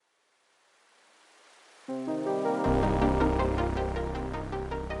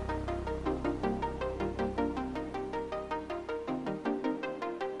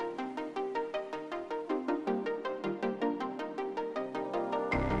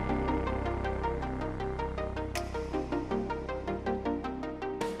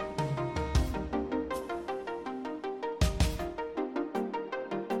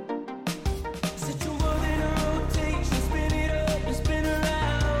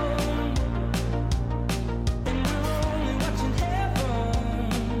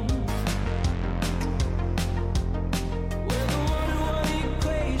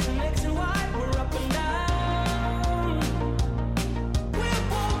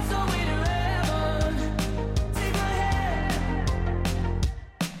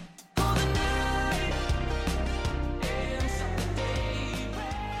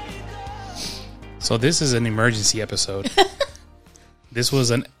So this is an emergency episode. This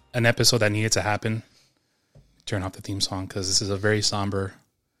was an episode that needed to happen. Turn off the theme song because this is a very somber,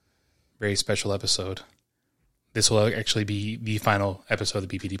 very special episode. This will actually be the final episode of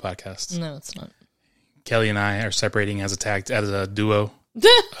the BPD podcast. No, it's not. Kelly and I are separating as a duo,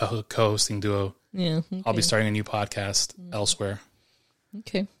 a co-hosting duo. Yeah. Okay. I'll be starting a new podcast elsewhere.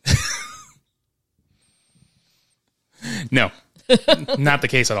 Okay. No, not the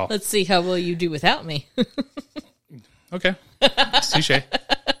case at all. Let's see how well you do without me. Okay. Touche.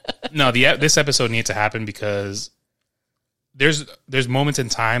 No, this episode needs to happen because there's moments in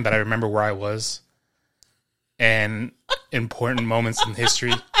time that I remember where I was and important moments in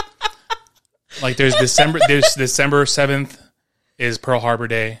history. Like there's December 7th is Pearl Harbor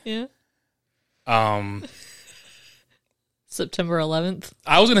Day. Yeah. September 11th.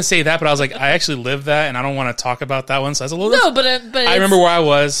 I was going to say that, but I was like, I actually lived that and I don't want to talk about that one. So I was a little but I remember where I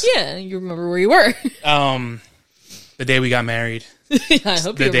was. Yeah, you remember where you were. The day we got married. I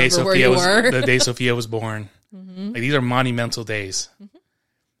hope you remember where you were. The day Sophia was born. Mm-hmm. Like, these are monumental days. Mm-hmm.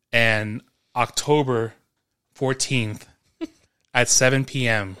 And October 14th at 7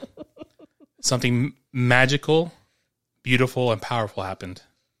 p.m., something magical, beautiful, and powerful happened.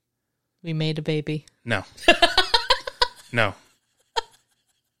 We made a baby. No. No.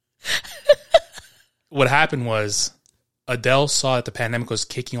 What happened was Adele saw that the pandemic was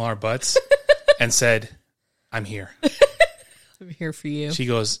kicking all our butts and said, I'm here. I'm here for you. She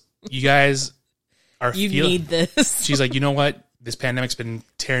goes, you guys are You need this. She's like, you know what? This pandemic's been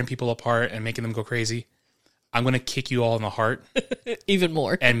tearing people apart and making them go crazy. I'm going to kick you all in the heart. Even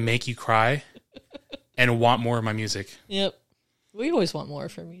more. And make you cry and want more of my music. Yep. We always want more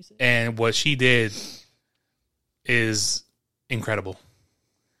from music. And what she did is incredible.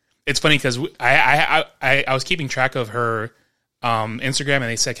 It's funny because I was keeping track of her Instagram,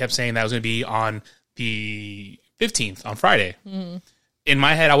 and they kept saying that was going to be on the 15th, on Friday. Mm-hmm. In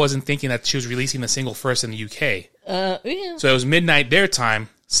my head, I wasn't thinking that she was releasing the single first in the UK. Yeah. So it was midnight their time,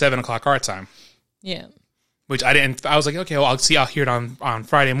 7 o'clock our time. Yeah. Which I didn't. I was like, okay, well, I'll hear it on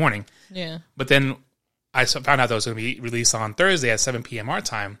Friday morning. Yeah. But then I found out that it was going to be released on Thursday at 7 p.m. our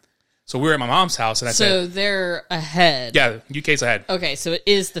time. So we were at my mom's house, and I said... So they're ahead. Yeah, UK's ahead. Okay, so it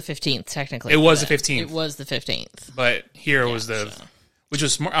is the 15th, technically. It was the 15th. It was the 15th. But here was the... So. Which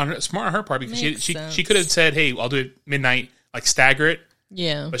was smart on her part, because she could have said, hey, I'll do it midnight, like stagger it.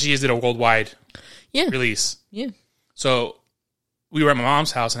 Yeah. But she just did a worldwide release. Yeah. So we were at my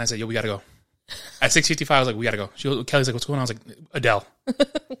mom's house, and I said, yo, we got to go. At 6:55, I was like, we got to go. Kelly's like, what's going on? I was like, Adele.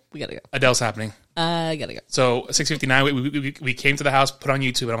 We got to go. Adele's happening. I got to go. So 6:59, we came to the house, put on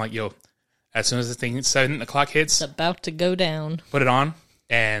YouTube, and I'm like, yo, as soon as the thing 7 o'clock hits, it's about to go down. Put it on,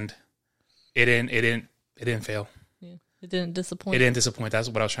 and it didn't fail. Yeah, it didn't disappoint. It didn't disappoint. That's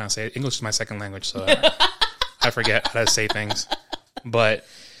what I was trying to say. English is my second language, so I forget how to say things. But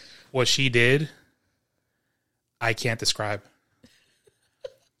what she did, I can't describe.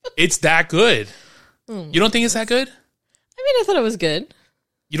 It's that good. You don't think it's that good? I mean, I thought it was good.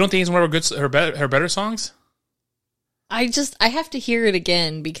 You don't think it's one of her better songs? I have to hear it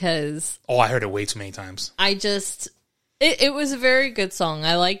again because... Oh, I heard it way too many times. It was a very good song.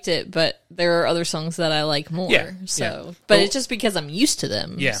 I liked it, but there are other songs that I like more. Yeah, But it's just because I'm used to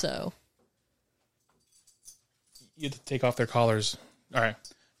them. Yeah. So you have to take off their collars. All right.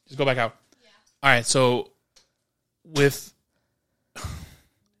 Just go back out. Yeah. All right. So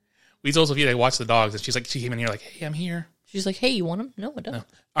we told Sophia to watch the dogs, and she came in here like, hey, I'm here. She's like, hey, you want them? No, I don't. No.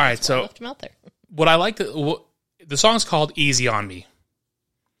 All right. So I left him out there. What I liked, the song's called Easy on Me,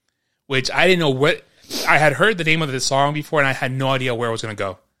 which I didn't know what... I had heard the name of the song before, and I had no idea where it was going to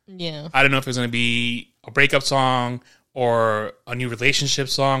go. Yeah. I don't know if it was going to be a breakup song or a new relationship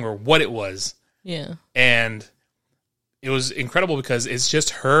song or what it was. Yeah. And it was incredible because it's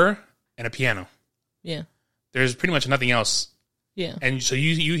just her and a piano. Yeah. There's pretty much nothing else. Yeah. And so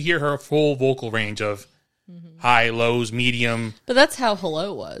you hear her full vocal range of high, lows, medium. But that's how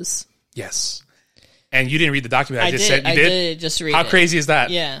Hello was. Yes. And you didn't read the document. I just said you I did? did just read How it. crazy is that?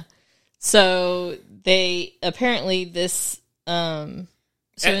 Yeah. So they apparently this First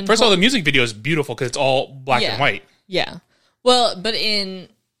of all, the music video is beautiful because it's all black and white. Yeah. Well, but it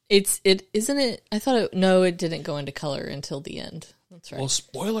isn't it. I thought it didn't go into color until the end. That's right. Well,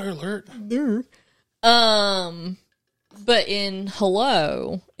 spoiler alert. But in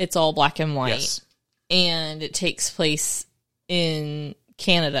Hello, it's all black and white, Yes. and it takes place in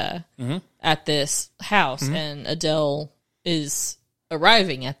Canada at this house, and Adele is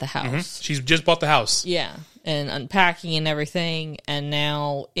arriving at the house. She's just bought the house. Yeah, and unpacking and everything. And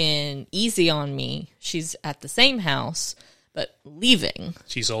now in Easy on Me, she's at the same house, but leaving.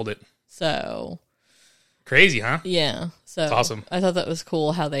 She sold it. So, Crazy, huh? yeah. So It's awesome. I thought that was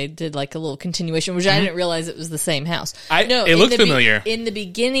cool how they did like a little continuation, which I didn't realize it was the same house. It looked familiar. In the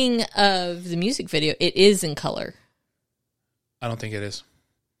beginning of the music video, it is in color. I don't think it is.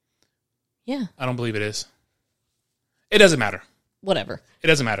 Yeah. I don't believe it is. It doesn't matter. Whatever. It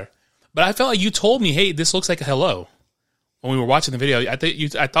doesn't matter. But I felt like you told me, hey, this looks like a Hello. When we were watching the video,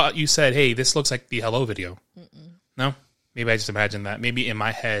 I thought you said, hey, this looks like the Hello video. No? Maybe I just imagined that. Maybe in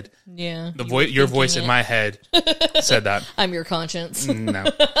my head, Yeah. your voice in my head said that. I'm your conscience. No.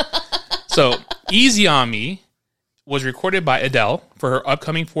 So, Easy on Me was recorded by Adele for her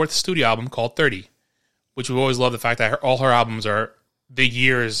upcoming fourth studio album called 30, which we always love the fact that all her albums are the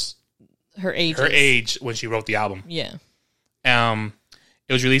years, Her age. her age when she wrote the album. Yeah.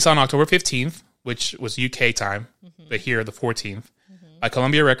 It was released on October 15th, which was UK time, but here the 14th, by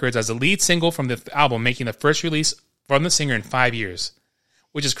Columbia Records as the lead single from the album, making the first release from the singer in 5 years,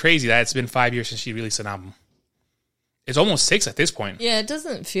 which is crazy that it's been 5 years since she released an album. It's almost 6 at this point. Yeah, it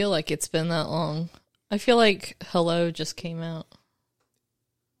doesn't feel like it's been that long. I feel like Hello just came out.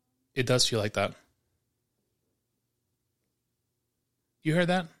 It does feel like that. You heard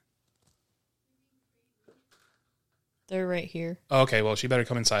that? They're right here. Oh, okay, well, she better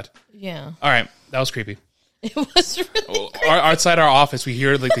come inside. Yeah. All right, that was creepy. It was really Outside our office, we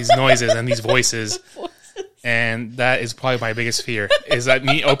hear like these noises and these voices, and that is probably my biggest fear, is that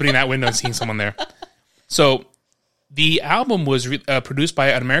me opening that window and seeing someone there. So, the album was produced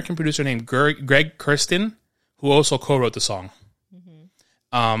by an American producer named Greg Kurstin, who also co-wrote the song.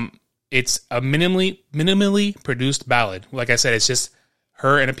 It's a minimally produced ballad. Like I said, it's just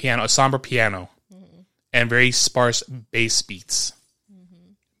her and a somber piano, and very sparse bass beats.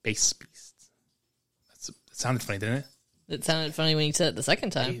 Bass beats. That sounded funny, didn't it? It sounded funny when you said it the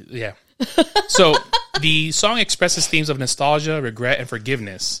second time. Yeah. So the song expresses themes of nostalgia, regret, and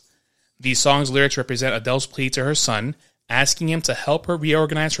forgiveness. The song's lyrics represent Adele's plea to her son, asking him to help her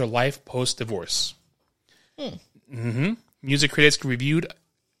reorganize her life post-divorce. Music critics reviewed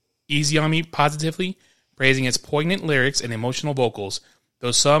Easy on Me positively, praising its poignant lyrics and emotional vocals,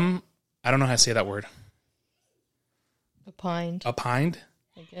 though some, I don't know how to say that word, Opined, opined,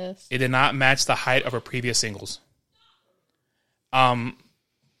 I guess. it did not match the height of her previous singles.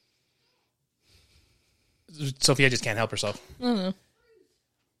 Sophia just can't help herself. I don't know.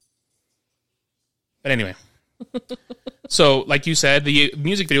 But anyway. So, like you said, the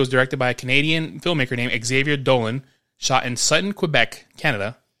music video was directed by a Canadian filmmaker named Xavier Dolan, shot in Sutton, Quebec,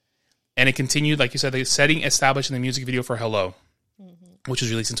 Canada. And it continued, like you said, the setting established in the music video for Hello, which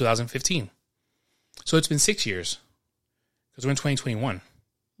was released in 2015. So it's been 6 years. Because we're in 2021.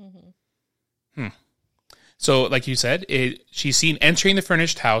 So, like you said, she's seen entering the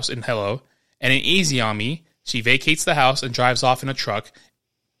furnished house in Hello, and in Easy on Me, she vacates the house and drives off in a truck,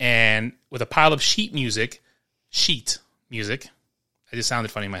 and with a pile of sheet music, that just sounded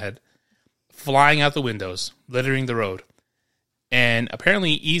funny in my head, flying out the windows, littering the road. And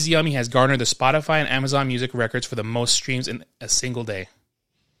apparently, Easy on Me has garnered the Spotify and Amazon Music records for the most streams in a single day.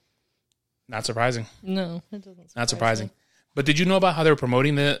 Not surprising. No, it doesn't. Not surprising. Me. But did you know about how they were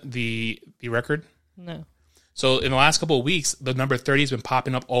promoting the record? No. So in the last couple of weeks, the number 30 has been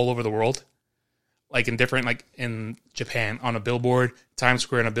popping up all over the world. Like in different, like in Japan, on a billboard, Times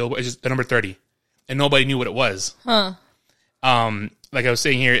Square on a billboard. It's just the number 30. And nobody knew what it was. Huh. Like I was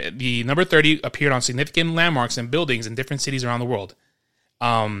saying here, the number 30 appeared on significant landmarks and buildings in different cities around the world.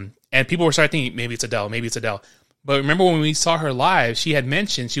 And people were starting thinking, maybe it's Adele. But remember when we saw her live, she had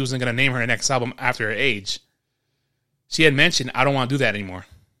mentioned she wasn't going to name her next album after her age. She had mentioned, I don't want to do that anymore.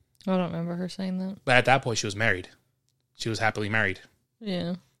 I don't remember her saying that. But at that point, she was married. She was happily married.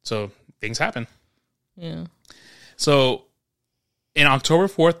 Yeah. So things happen. Yeah. So in October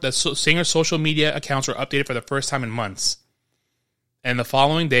 4th, the singer's social media accounts were updated for the first time in months. And the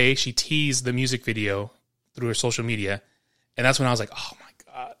following day, she teased the music video through her social media. And that's when I was like, oh my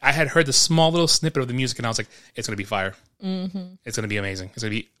God. I had heard the small little snippet of the music and I was like, it's going to be fire. Mm-hmm. It's going to be amazing. It's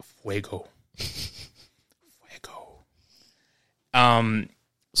going to be fuego. Fuego.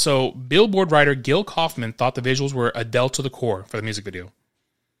 So Billboard writer Gil Kaufman thought the visuals were Adele to the core for the music video.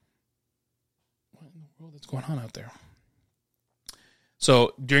 What in the world is going on out there?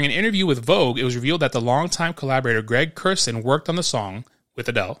 So during an interview with Vogue, it was revealed that the longtime collaborator Greg Kurstin worked on the song with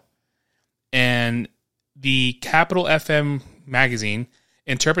Adele. And the Capital FM magazine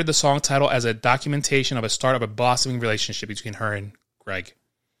interpreted the song title as a documentation of a start of a blossoming relationship between her and Greg,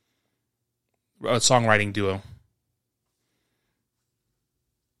 a songwriting duo.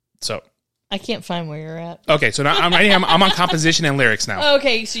 So I can't find where you're at. Okay, so now I'm on composition and lyrics now.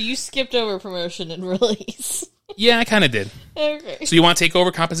 Okay, so you skipped over promotion and release. Yeah, I kind of did. Okay. So you want to take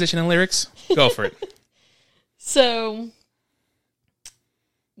over composition and lyrics? Go for it. So,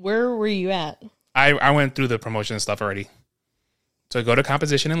 where were you at? I went through the promotion and stuff already. So go to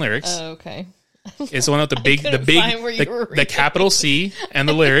composition and lyrics. Oh, okay. It's the one with the capital C and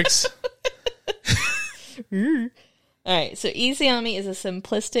the lyrics. All right. So Easy on Me is a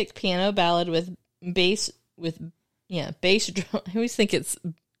simplistic piano ballad with bass drum. I always think it's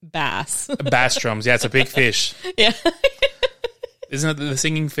bass. Bass drums. Yeah, it's a big fish. Yeah. Isn't it the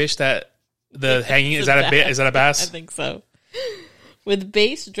singing fish that the hanging is that a bass? I think so. With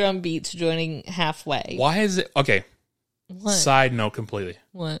bass drum beats joining halfway. Why is it okay? What? Side note completely.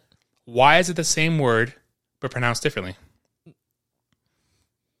 What? Why is it the same word but pronounced differently?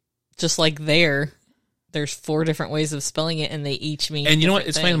 Just like there's 4 different ways of spelling it, and they each mean. And you know what?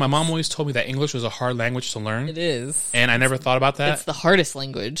 It's funny. My mom always told me that English was a hard language to learn. It is, and I never thought about that. It's the hardest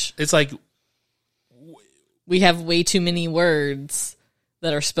language. It's like we have way too many words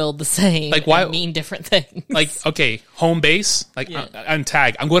that are spelled the same. Like why and mean different things? Like okay, home base. Like I'm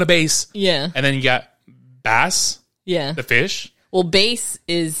tag. I'm going to base. Yeah, and then you got bass. Yeah, the fish. Well, bass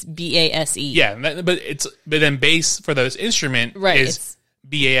is BASE. Yeah, but then bass for the instrument is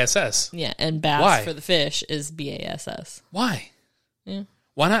BASS. Yeah, and bass for the fish is BASS. Why? Yeah.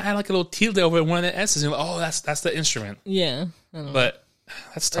 Why not add like a little tilde over one of the S's? And oh, that's the instrument. Yeah, but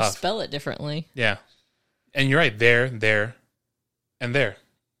that's tough. Or spell it differently. Yeah, and you're right. There, and there.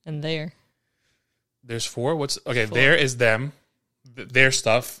 And there. There's 4. What's okay? 4. There is them. Their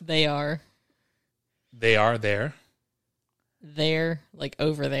stuff. They are there. There, like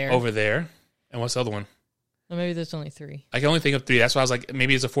over there. Over there. And what's the other one? Well, maybe there's only 3. I can only think of 3. That's why I was like,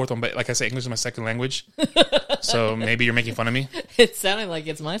 maybe it's a 4th one. But like I said, English is my second language. So maybe you're making fun of me. It sounded like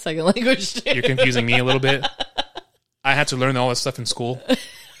it's my second language, too. You're confusing me a little bit. I had to learn all this stuff in school.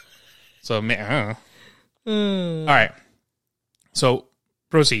 So, I don't know. All right. So,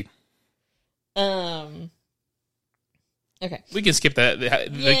 proceed. Okay. We can skip that.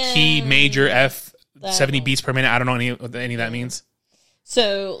 The key major F, 70 beats per minute. I don't know what any of that means.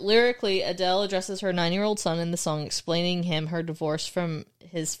 So, lyrically, Adele addresses her 9-year-old son in the song, explaining him her divorce from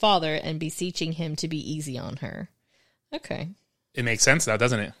his father and beseeching him to be easy on her. Okay. It makes sense now,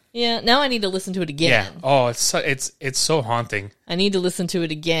 doesn't it? Yeah. Now I need to listen to it again. Yeah. Oh, it's so haunting. I need to listen to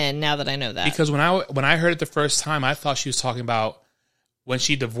it again now that I know that. Because when I heard it the first time, I thought she was talking about when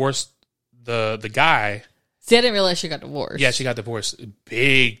she divorced the guy. See, I didn't realize she got divorced. Yeah, she got divorced.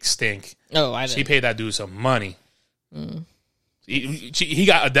 Big stink. Oh, I didn't. She paid that dude some money. He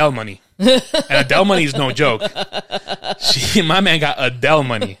got Adele money. And Adele money is no joke. My man got Adele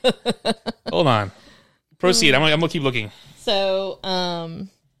money. Hold on. Proceed. I'm gonna keep looking. So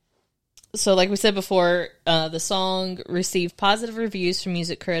like we said before, the song received positive reviews from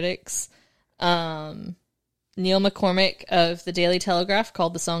music critics. Neil McCormick of the Daily Telegraph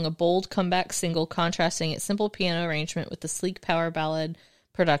called the song a bold comeback single, contrasting its simple piano arrangement with the sleek power ballad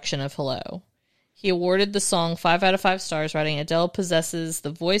production of Hello. He awarded the song 5 out of 5 stars, writing, Adele possesses the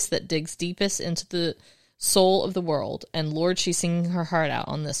voice that digs deepest into the soul of the world, and Lord, she's singing her heart out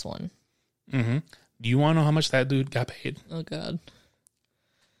on this one. Mm-hmm. Do you want to know how much that dude got paid? Oh, God.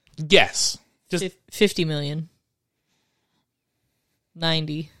 Yes. Just 50 million.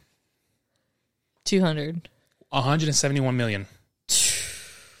 90. 200. 171 million.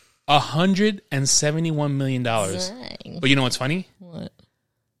 $171 million. Dang. But you know what's funny? What?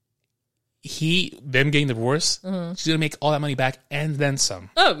 Them getting divorced, she's going to make all that money back and then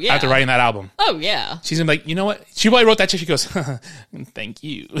some. Oh, yeah. After writing that album. Oh, yeah. She's going to be like, you know what? She probably wrote that shit. She goes, thank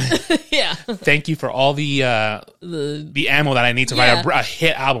you. Yeah. Thank you for all the ammo that I need to write a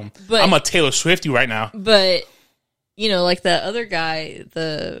hit album. But, I'm a Taylor Swiftie right now. But, you know, like the other guy,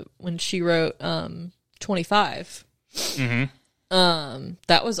 when she wrote 25,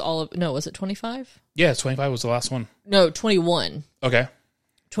 that was all of, no, was it 25? Yeah, 25 was the last one. No, 21. Okay.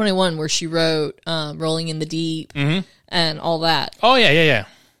 21, where she wrote Rolling in the Deep and all that. Oh, yeah.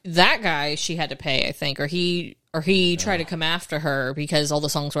 That guy she had to pay, I think, or he tried to come after her because all the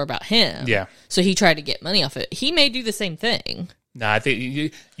songs were about him. Yeah. So he tried to get money off it. He may do the same thing. Nah, I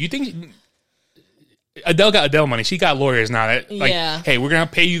think you think Adele got Adele money. She got lawyers now. Like, hey, we're gonna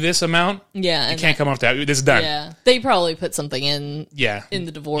pay you this amount. Yeah, you can't come off that. This is done. Yeah, they probably put something in. Yeah, in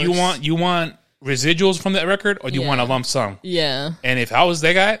the divorce. You want residuals from that record, or do you want a lump sum? Yeah. And if I was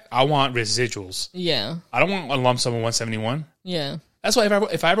that guy, I want residuals. Yeah. I don't want a lump sum of 171. Yeah. That's why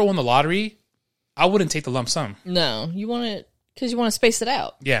if I ever won the lottery, I wouldn't take the lump sum. No, you want it because you want to space it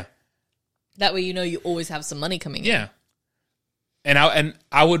out. Yeah. That way, you always have some money coming in. Yeah. And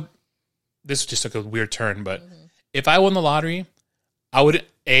I would. This just took a weird turn, but if I won the lottery, I wouldn't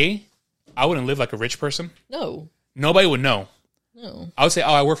live like a rich person. No. Nobody would know. No. I would say,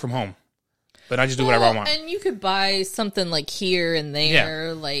 I work from home. But I just do whatever I want. And you could buy something like here and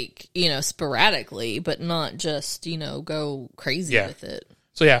there, like, sporadically, but not just, go crazy with it.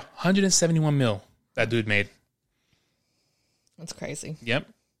 So, 171 mil that dude made. That's crazy. Yep.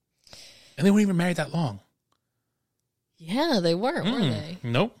 And they weren't even married that long. Yeah, they weren't, were they?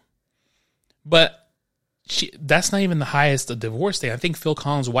 Nope. But that's not even the highest divorce thing. I think Phil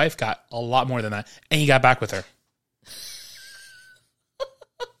Collins' wife got a lot more than that, and he got back with her.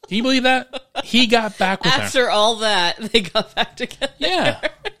 Can you believe that? He got back with her. After all that, they got back together. Yeah.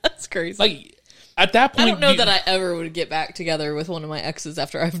 That's crazy. Like, at that point... I don't know that I ever would get back togetger with one of my exes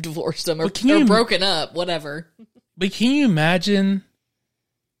after I've divorced them or broken up, whatever. But can you imagine...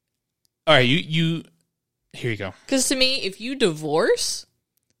 All right, you... Here you go. Because to me, if you divorce...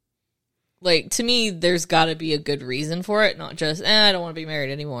 Like, to me, there's got to be a good reason for it, not just, I don't want to be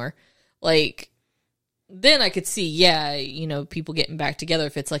married anymore. Like, then I could see, people getting back together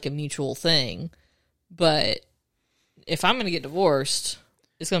if it's like a mutual thing. But if I'm going to get divorced,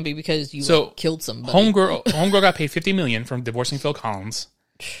 it's going to be because you killed somebody. Homegirl got paid $50 million from divorcing Phil Collins.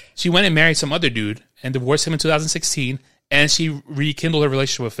 She went and married some other dude and divorced him in 2016, and she rekindled her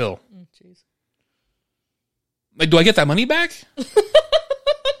relationship with Phil. Oh, jeez. Like, do I get that money back?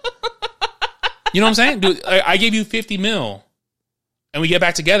 You know what I'm saying? Dude, I gave you 50 mil, and we get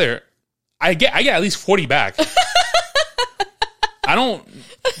back together. I get at least 40 back. I don't.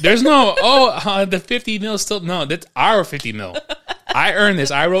 There's no. The 50 mil still no. That's our 50 mil. I earned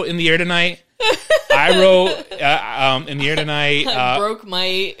this. I wrote In the Air Tonight. I wrote In the Air Tonight. I broke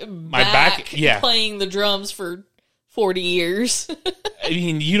my back. Yeah, playing the drums for 40 years. I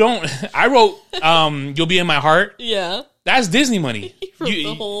mean, you don't. I wrote You'll Be in My Heart. Yeah. That's Disney money.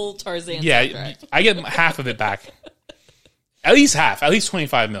 The whole Tarzan soundtrack. I get half of it back. At least half. At least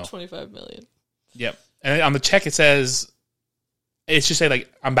 25 mil. 25 million. Yep. And on the check it says, it should say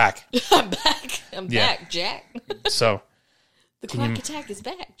like, I'm back. I'm back. I'm back, Jack. So. The clock attack is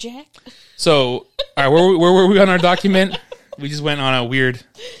back, Jack. So, all right, where were we on our document? We just went on a weird.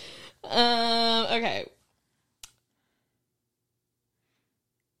 Okay.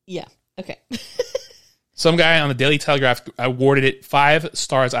 Yeah. Okay. Some guy on the Daily Telegraph awarded it 5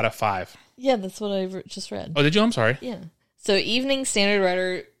 stars out of 5. Yeah, that's what I just read. Oh, did you? I'm sorry. Yeah. So, Evening Standard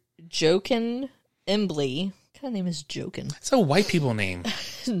writer Jochen Embley. What kind of name is Jochen? It's a white people name.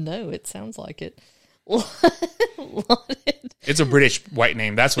 No, it sounds like it. It's a British white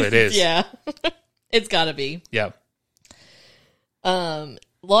name. That's what it is. Yeah. It's gotta be. Yeah.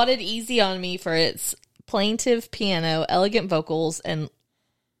 Lauded Easy on Me for its plaintive piano, elegant vocals, and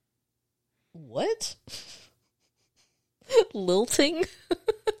what? Lilting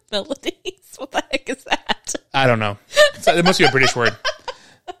melodies? What the heck is that? I don't know. It must be a British word.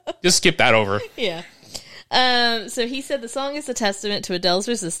 Just skip that over. Yeah. So he said the song is a testament to Adele's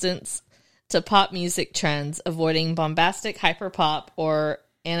resistance to pop music trends, avoiding bombastic hyperpop or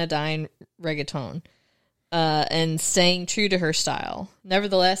anodyne reggaeton, and staying true to her style.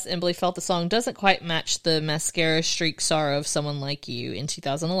 Nevertheless, Embley felt the song doesn't quite match the mascara streak sorrow of Someone Like You in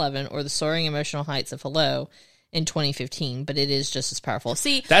 2011 or the soaring emotional heights of Hello in 2015, but it is just as powerful.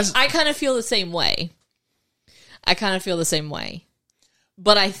 See, I kind of feel the same way.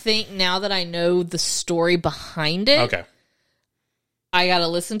 But I think now that I know the story behind it, okay, I gotta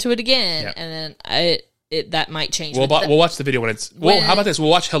listen to it again, and then that might change. We'll watch the video when it's. Well, how about this? We'll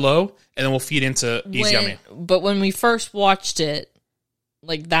watch Hello, and then we'll feed into Easy on Me. But when we first watched it,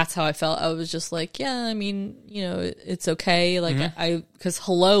 like that's how I felt. I was just like, yeah, I mean, it's okay. Like because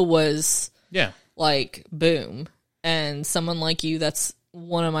Hello was like boom, and Someone Like You, that's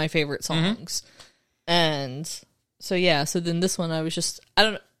one of my favorite songs, and. So yeah, so then this one I was just, I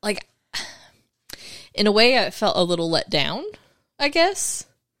don't know, like, in a way I felt a little let down, I guess.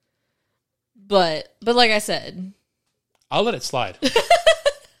 But like I said, I'll let it slide.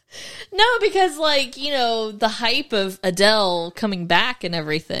 no, because like, you know, the hype of Adele coming back and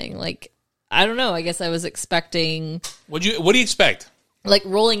everything, like, I don't know. I guess I was expecting What do you expect? like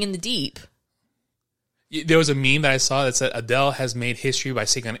Rolling in the Deep. There was a meme that I saw that said Adele has made history by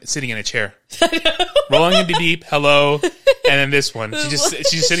sitting in a chair. Rolling in the Deep, hello, and then this one.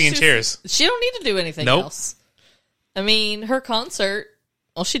 She's sitting in chairs. She don't need to do anything else. I mean, her concert,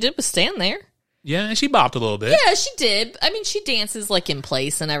 all she did was stand there. Yeah, and she bopped a little bit. Yeah, she did. I mean, she dances like in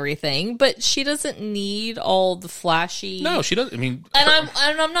place and everything, but she doesn't need all the flashy. No, she doesn't. I mean, and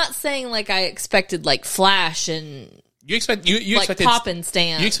I'm not saying like I expected like flash and you like expected pop and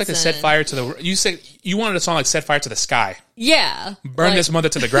stance. You expected set fire to the. You said you wanted a song like "Set Fire to the Sky." Yeah, Burn like, this mother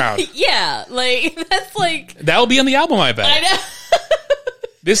to the ground. Yeah, like that's like that will be on the album, I bet. I know.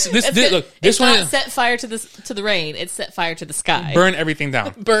 This look. It's This one not set fire to the rain. It's set fire to the sky. Burn everything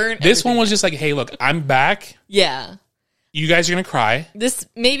down. This one was just like, hey, look, I'm back. Yeah. You guys are gonna cry. This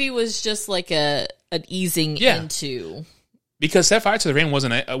maybe was just like an easing into. Because "Set Fire to the Rain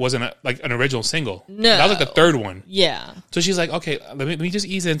wasn't like an original single. No, that was like the third one. Yeah. So she's like, okay, let me just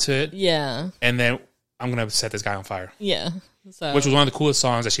ease into it. Yeah. And then I'm gonna set this guy on fire. Yeah. So, which was one of the coolest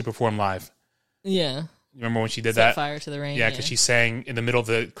songs that she performed live. Yeah. Remember when she did Set that? Fire to the Rain. Yeah, because she sang in the middle of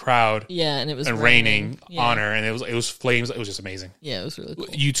the crowd. Yeah, and it was raining on her, and it was flames. It was just amazing. Yeah, it was really cool.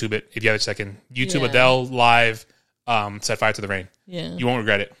 YouTube it if you have a second. YouTube Adele live, "Set Fire to the Rain." Yeah, you won't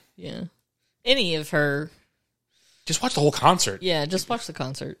regret it. Yeah, any of her. Just watch the whole concert. Yeah, just watch the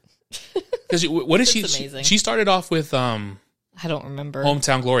concert. Because what is she? Amazing. She started off with I don't remember.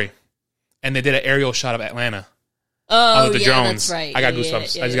 "Hometown Glory," and they did an aerial shot of Atlanta. Oh, with the drones. That's right. I got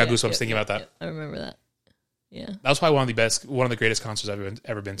goosebumps. I just got goosebumps thinking about that. I remember that. Yeah, that was probably one of the greatest concerts I've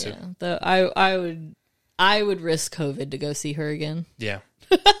ever been to. Yeah, I would risk COVID to go see her again. Yeah,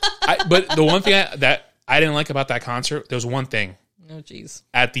 but the one thing that I didn't like about that concert, there was one thing. Oh, jeez.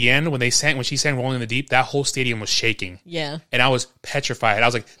 At the end, when she sang "Rolling in the Deep," that whole stadium was shaking. Yeah, and I was petrified. I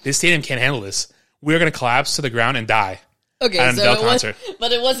was like, "This stadium can't handle this. We're gonna collapse to the ground and die." Okay, at an Adele concert.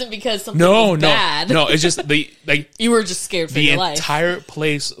 But it wasn't because something was bad. No, it's just you were just scared for your life. The entire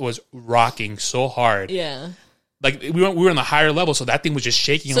place was rocking so hard. Yeah. Like we were on the higher level, so that thing was just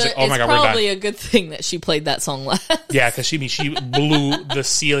shaking. I was like, "Oh my god, we're dying." It's probably a good thing that she played that song last. Yeah, because she blew the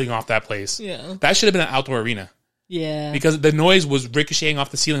ceiling off that place. Yeah, that should have been an outdoor arena. Yeah, because the noise was ricocheting off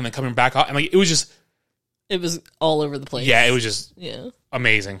the ceiling and coming back out, and like it was all over the place. Yeah, it was just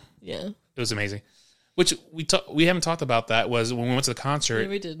amazing. Yeah, it was amazing. Which we haven't talked about that was when we went to the concert. Yeah,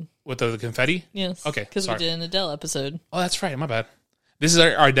 we did with the confetti. Yes, okay, because we did an Adele episode. Oh, that's right. My bad. This is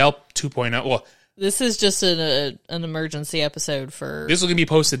our Adele 2.0. Well. This is just an emergency episode for... This is going to be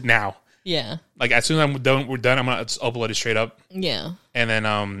posted now. Yeah. Like, as soon as we're done, I'm going to upload it straight up. Yeah. And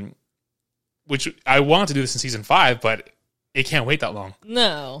then, which I wanted to do this in season 5, but it can't wait that long.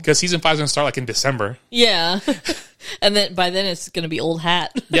 No. Because season 5 is going to start, like, in December. Yeah. And then by then it's going to be old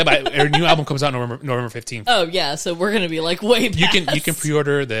hat. Yeah, but our new album comes out November 15th. Oh, yeah. So we're going to be, like, way past. You can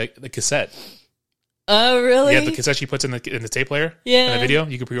pre-order the cassette. Oh, really? Yeah, the cassette she puts in the tape player. Yeah. In the video,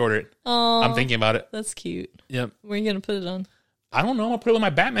 you can pre-order it. Oh, I'm thinking about it. That's cute. Yep. Where are you going to put it on? I don't know. I'm going to put it with my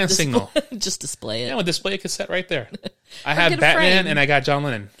Batman signal. Just display it. Yeah, we'll display a cassette right there. I had Batman and I got John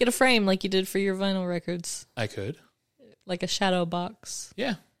Lennon. Get a frame like you did for your vinyl records. I could. Like a shadow box.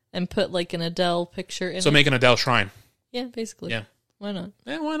 Yeah. And put like an Adele picture in it. So make an Adele shrine. Yeah, basically. Yeah. Why not?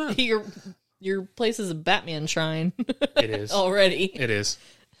 Yeah, why not? Your place is a Batman shrine. It is. Already. It is.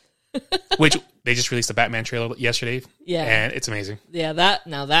 Which they just released a Batman trailer yesterday. Yeah. And it's amazing. Yeah, that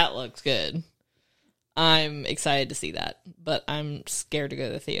looks good. I'm excited to see that, but I'm scared to go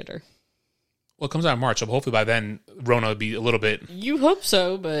to the theater. Well, it comes out in March, so hopefully by then Rona will be a little bit. You hope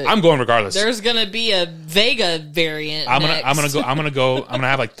so, but I'm going regardless. There's gonna be a Vega variant. I'm gonna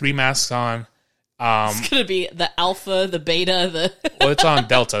have like 3 masks on. It's gonna be the Alpha, the Beta, well, it's on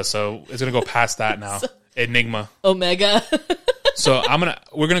Delta, so it's gonna go past that now. Enigma, Omega. So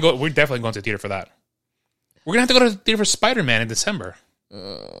we're definitely going to the theater for that. We're gonna have to go to the theater for Spider-Man in December.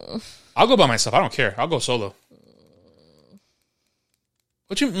 I'll go by myself. I don't care. I'll go solo.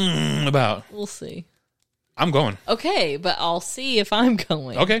 What you about? We'll see. I'm going. Okay, but I'll see if I'm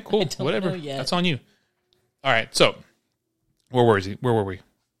going. Okay, cool. Whatever. That's on you. All right. So, where were we? Where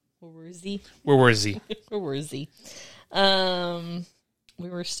was he? We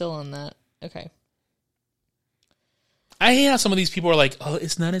were still on that. Okay. I hate how some of these people are like, "Oh,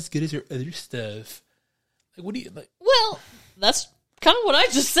 it's not as good as your other stuff." Like, what do you like? Well, that's kind of what I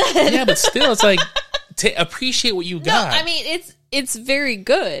just said. Yeah, but still, it's like to appreciate what you got. No, I mean it's very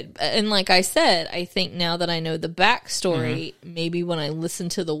good. And like I said, I think now that I know the backstory, maybe when I listen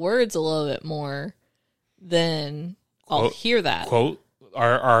to the words a little bit more, then I'll hear that. Quote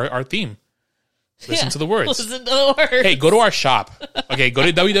our theme. Listen to the words. Listen to the words. Hey, go to our shop. Okay, go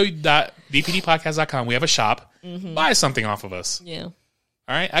to www.dpdpodcast.com. We have a shop. Buy something off of us. Yeah. All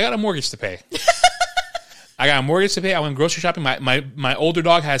right? I got a mortgage to pay. I went grocery shopping. My older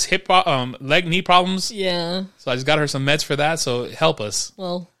dog has leg, knee problems. Yeah. So I just got her some meds for that. So help us.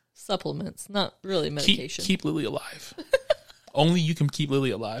 Well, supplements, not really medication. Keep Lily alive. Only you can keep Lily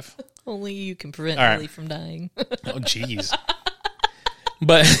alive. Only you can prevent All right. Lily from dying. Oh, jeez.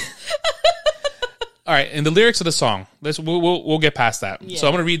 But all right, and the lyrics of the song. We'll get past that. Yeah. So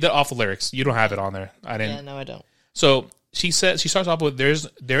I'm gonna read that off the lyrics. You don't have it on there. I didn't. Yeah, no, I don't. So she starts off with,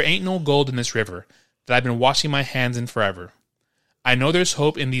 there ain't no gold in this river that I've been washing my hands in forever. I know there's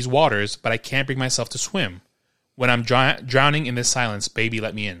hope in these waters, but I can't bring myself to swim. When I'm drowning in this silence, baby,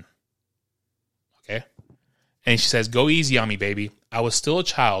 let me in. Okay? And she says, go easy on me, baby. I was still a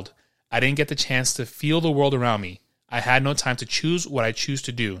child. I didn't get the chance to feel the world around me. I had no time to choose what I choose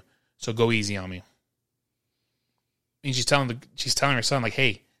to do. So go easy on me. And she's telling her son, like,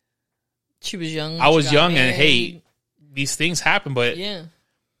 hey, She was young. I was young, married. and hey, these things happen, but Yeah.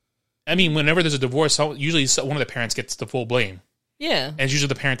 I mean, whenever there's a divorce, usually one of the parents gets the full blame. Yeah. And it's usually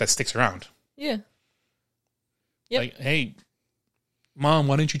the parent that sticks around. Yeah. Yep. Like, hey, Mom,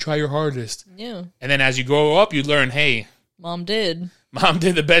 why didn't you try your hardest? Yeah. And then as you grow up, you learn, hey, Mom did. Mom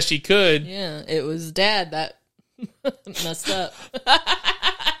did the best she could. Yeah. It was Dad that messed up.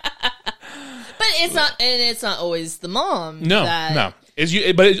 But it's not always the mom. No.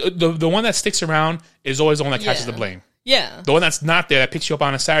 But the one that sticks around is always the one that catches Yeah. the blame. Yeah. The one that's not there, that picks you up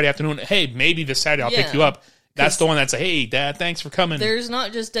on a Saturday afternoon. Hey, maybe this Saturday I'll pick Yeah. you up. That's the one that's like, hey, Dad, thanks for coming. There's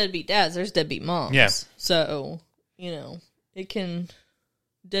not just deadbeat dads, there's deadbeat moms. Yeah. So, it can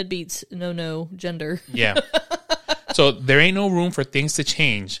deadbeats no gender. Yeah. So there ain't no room for things to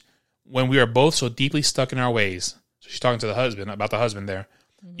change when we are both so deeply stuck in our ways. So she's talking to the husband, about the husband there.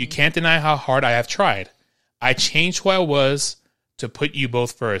 You can't deny how hard I have tried. I changed who I was to put you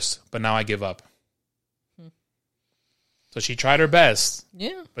both first, but now I give up. So she tried her best,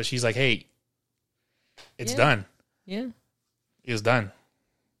 Yeah. but she's like, hey, it's Yeah. done. Yeah. It's done.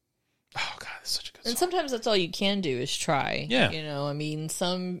 Oh, God, it's such a good And song. sometimes that's all you can do is try. Yeah. I mean,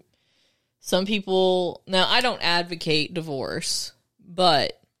 some people, now I don't advocate divorce,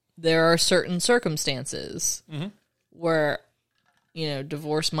 but there are certain circumstances where,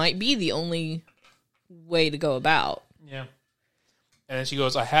 divorce might be the only way to go about. Yeah. And then she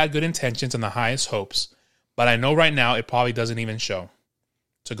goes, I had good intentions and the highest hopes, but I know right now it probably doesn't even show.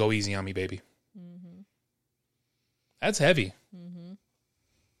 So go easy on me, baby. That's heavy.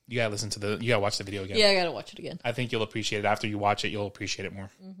 You gotta you gotta watch the video again. Yeah, I gotta watch it again. I think you'll appreciate it. After you watch it, you'll appreciate it more.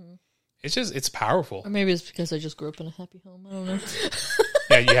 It's powerful. Or maybe it's because I just grew up in a happy home. I don't know.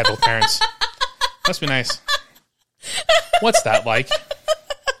 Yeah, you had both parents. Must be nice. What's that like?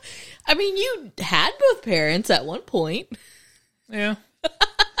 I mean, you had both parents at one point. Yeah.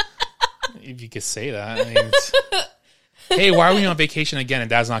 If you could say that. I mean, hey, why are we on vacation again and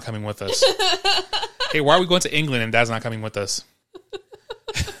Dad's not coming with us? Hey, why are we going to England and Dad's not coming with us?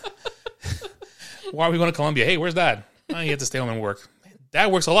 Why are we going to Colombia? Hey, where's Dad? Oh, he had to stay home and work.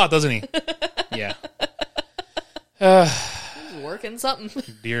 Dad works a lot, doesn't he? Yeah. Working something.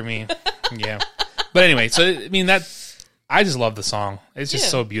 Dear me. Yeah. But anyway, so, I mean, I just love the song. It's just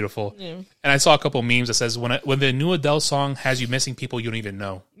so beautiful. Yeah. And I saw a couple memes that says, when the new Adele song has you missing people you don't even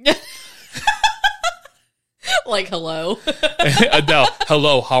know. Like, hello. Adele,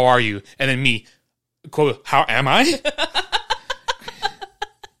 hello, how are you? And then me, quote, how am I?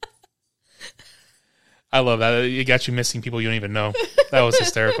 I love that. It got you missing people you don't even know. That was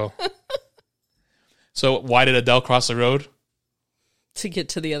hysterical. So why did Adele cross the road? To get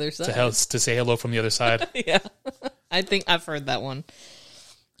to the other side. To say hello from the other side. Yeah. I think I've heard that one.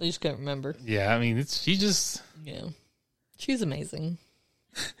 I just can't remember. Yeah, I mean, she just... Yeah. She's amazing.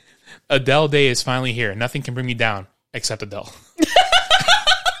 Adele Day is finally here. Nothing can bring me down except Adele.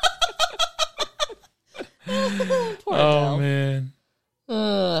 Poor Oh, Adele. man.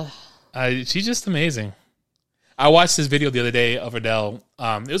 Ugh. She's just amazing. I watched this video the other day of Adele.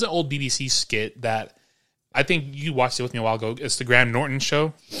 It was an old BBC skit that I think you watched it with me a while ago. It's the Graham Norton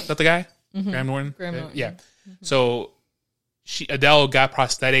show. Is that the guy? Graham Norton? Graham Norton. Yeah. So Adele got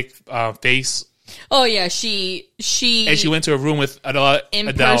prosthetic face. Oh yeah, she And she went to a room with Adele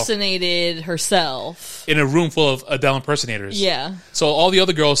impersonated herself. in a room full of Adele impersonators. Yeah. So all the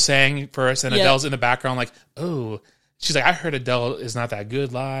other girls sang first, and Yeah. Adele's in the background like, oh. She's like, I heard Adele is not that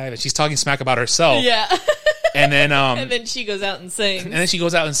good live. And she's talking smack about herself. Yeah. And then And then she goes out and sings. and then she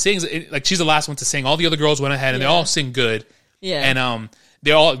goes out and sings. Like she's the last one to sing. All the other girls went ahead and they all sing good. Yeah. And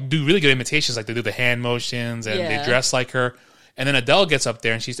they all do really good imitations. Like they do the hand motions and they dress like her. And then Adele gets up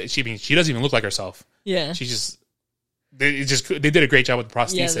there and she doesn't even look like herself. Yeah. They did a great job with the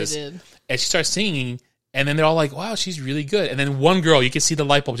prosthesis. Yeah, they did. And she starts singing, and then they're all like, "Wow, she's really good." And then one girl, you can see the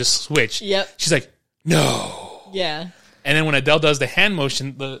light bulb just switch. Yep. She's like, "No." Yeah. And then when Adele does the hand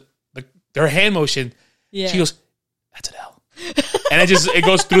motion, their hand motion, she goes, "That's Adele." And it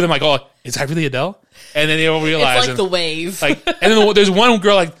goes through them like, "Oh, is that really Adele?" And then they all realize, it's like the wave. and then there's one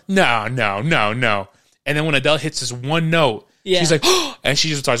girl like, "No, no, no, no." And then when Adele hits this one note, she's like, "Oh," and she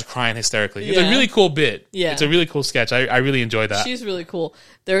just starts crying hysterically. It's a really cool bit. Yeah. It's a really cool sketch. I really enjoyed that. She's really cool.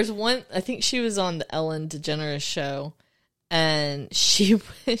 There's one, I think she was on the Ellen DeGeneres show, and she's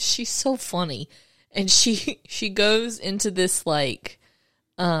so funny. And she goes into this like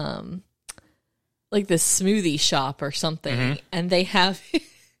this smoothie shop or something, and they have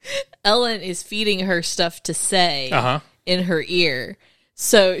Ellen is feeding her stuff to say in her ear.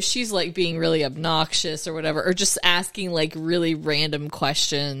 So she's like being really obnoxious or whatever, or just asking like really random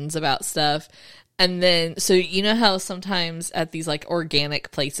questions about stuff. And then, so you know how sometimes at these like organic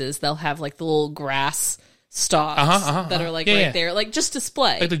places, they'll have like the little grass stalks that are like there, like just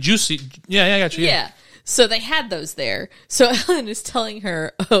display. Like the juicy. Yeah, I got you. Yeah. So they had those there. So Ellen is telling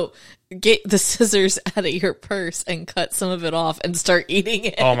her, "Oh, get the scissors out of your purse and cut some of it off and start eating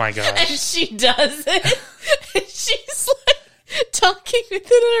it." Oh my gosh. And she does it. And she's like talking with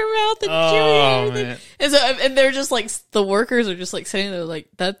it in her mouth and chewing everything. Man. And so, and they're just like, the workers are just like sitting there like,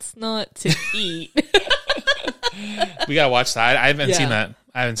 "That's not to eat." We gotta watch that. I haven't seen that.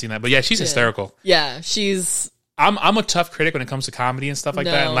 But yeah, she's hysterical. Yeah, she's. I'm a tough critic when it comes to comedy and stuff like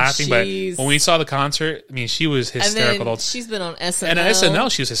that and laughing. But when we saw the concert, I mean, she was hysterical. And then she's been on SNL. And on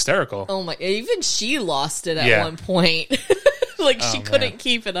SNL, she was hysterical. Oh my! Even she lost it at one point. Like she couldn't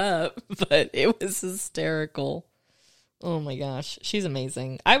keep it up, but it was hysterical. Oh my gosh, she's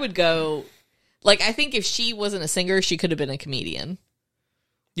amazing. I would go. Like, I think if she wasn't a singer, she could have been a comedian.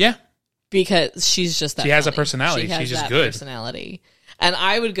 Yeah, because she's just that. She has a personality. She's just good. Personality. And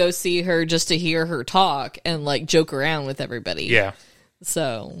I would go see her just to hear her talk and like joke around with everybody. Yeah.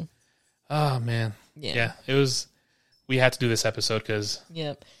 So. Oh man. Yeah. It was. We had to do this episode because.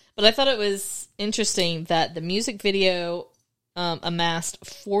 Yep. But I thought it was interesting that the music video amassed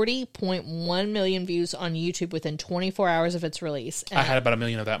 40.1 million views on YouTube within 24 hours of its release. And I had about 1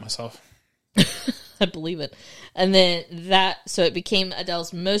 million of that myself. I believe it. And then so it became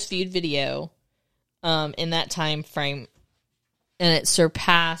Adele's most viewed video in that time frame. And it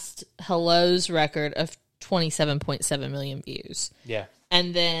surpassed Hello's record of 27.7 million views. Yeah.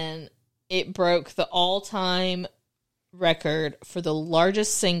 And then it broke the all-time record for the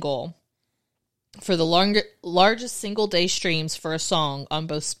largest single day streams for a song on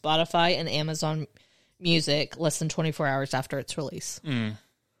both Spotify and Amazon Music less than 24 hours after its release.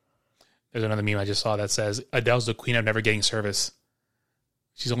 There's another meme I just saw that says, "Adele's the queen of never getting service.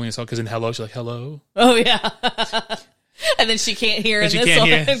 She's only in a song because in Hello, she's like, hello." Oh, yeah. And then she can't hear in this song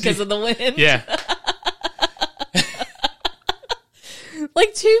because of the wind. Yeah.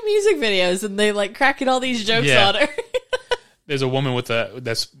 Like 2 music videos, and they like cracking all these jokes on her. There's a woman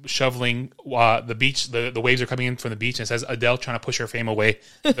that's shoveling the beach. The waves are coming in from the beach, and it says Adele trying to push her fame away.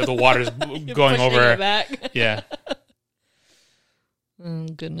 The water's going over her. Back. Yeah. Oh,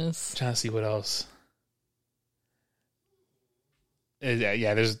 goodness. I'm trying to see what else.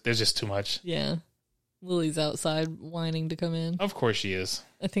 Yeah, there's just too much. Yeah. Lily's outside whining to come in. Of course she is.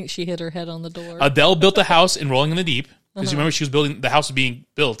 I think she hit her head on the door. Adele built a house in Rolling in the Deep. Because you remember she was building, the house was being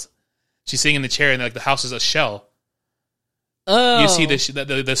built. She's sitting in the chair and like the house is a shell. Oh. You see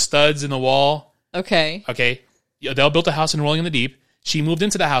the studs in the wall. Okay. Okay. Adele built a house in Rolling in the Deep. She moved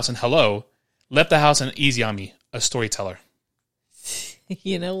into the house and Hello, left the house and Easy on Me, a storyteller.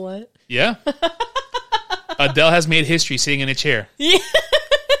 You know what? Yeah. Adele has made history sitting in a chair. Yeah.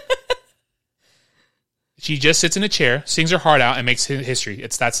 She just sits in a chair, sings her heart out, and makes history.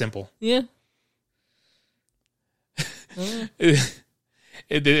 It's that simple. Yeah.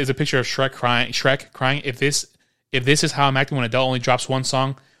 There's a picture of Shrek crying. If this is how I'm acting when Adele only drops one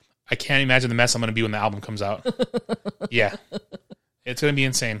song, I can't imagine the mess I'm going to be when the album comes out. Yeah. It's going to be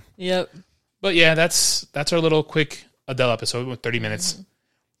insane. Yep. But yeah, that's our little quick Adele episode with 30 minutes.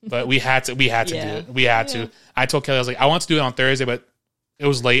 Mm-hmm. But we had to do it. We had to. I told Kelly, I was like, I want to do it on Thursday, but it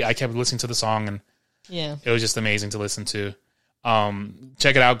was late. I kept listening to the song and it was just amazing to listen to.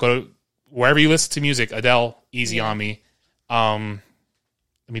 Check it out. Go to wherever you listen to music. Adele, Easy on Me. Let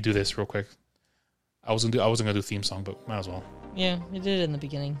me do this real quick. I wasn't gonna do theme song, but might as well. Yeah, you did it in the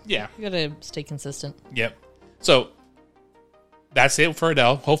beginning. Yeah, you gotta stay consistent. Yep. So that's it for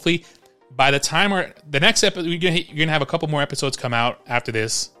Adele. Hopefully, by the time the next episode, you're gonna have a couple more episodes come out after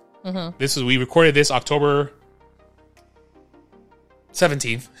this. We recorded this October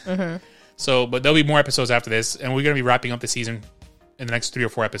 17th. So, but there'll be more episodes after this, and we're gonna be wrapping up the season in the next 3 or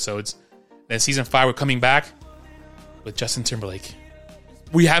 4 episodes. Then season 5, we're coming back with Justin Timberlake.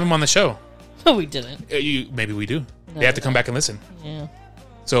 We have him on the show. Oh, we didn't. Maybe we do. They have to come back and listen. Yeah.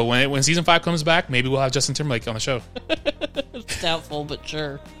 So when season 5 comes back, maybe we'll have Justin Timberlake on the show. It's doubtful, but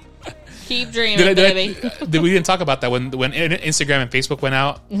sure. Keep dreaming, baby. We didn't talk about that when Instagram and Facebook went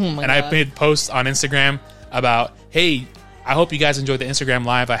out, I made posts on Instagram about, hey, I hope you guys enjoyed the Instagram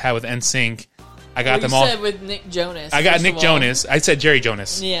live I had with NSYNC. I got them all. You said with Nick Jonas. I got Nick Jonas. I said Jerry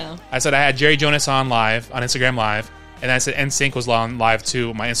Jonas. Yeah. I said I had Jerry Jonas on Instagram live. And I said NSYNC was on live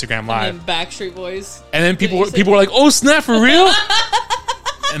too, my Instagram live. And then Backstreet Boys. And then people were like, "Oh snap, for real?"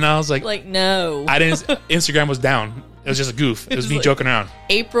 And I was like, no. I didn't. Instagram was down. It was just a goof. It was me joking around.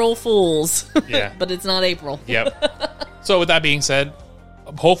 April Fools. Yeah. But it's not April. Yep. So with that being said,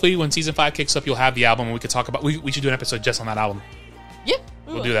 hopefully when season 5 kicks up, you'll have the album and we could talk about. We should do an episode just on that album. Yeah.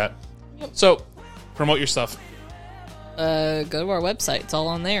 We'll do that. Yep. So promote your stuff. Go to our website. It's all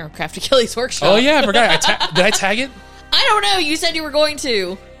on there. Crafty Kelly's Workshop. Oh yeah, I forgot. Did I tag it? I don't know. You said you were going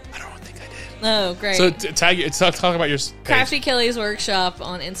to. I don't think I did. Oh, great. So tag it. Talk about your page. Crafty Kelly's Workshop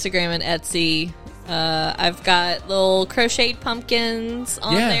on Instagram and Etsy. I've got little crocheted pumpkins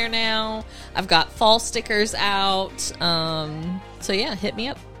on there now. I've got fall stickers out. So yeah, hit me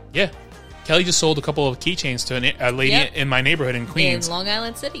up. Yeah. Kelly just sold a couple of keychains to a lady in my neighborhood in Queens. In Long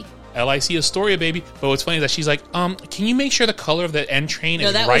Island City. LIC Astoria, baby. But what's funny is that she's like, can you make sure the color of the end train is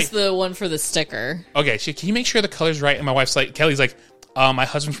right? No, that was the one for the sticker. Okay, can you make sure the color's right? And my wife's like, Kelly's like, my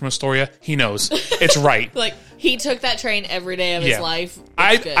husband's from Astoria. He knows. It's right. Like, he took that train every day of his life.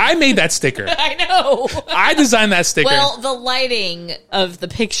 I made that sticker. I know. I designed that sticker. Well, the lighting of the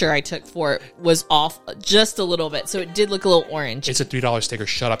picture I took for it was off just a little bit, so it did look a little orange. It's a $3 sticker.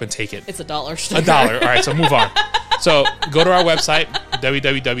 Shut up and take it. It's $1 sticker. $1. All right, so move on. So go to our website,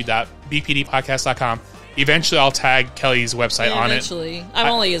 www.bpdpodcast.com. Eventually, I'll tag Kelly's website on it. Eventually. I'm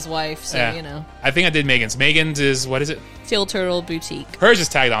only his wife, so, you know. I think I did Megan's. Megan's is, what is it? Teal Turtle Boutique. Hers is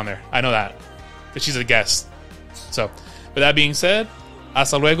tagged on there. I know that. Because she's a guest. So, with that being said,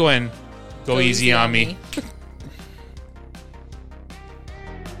 hasta luego and go easy on me.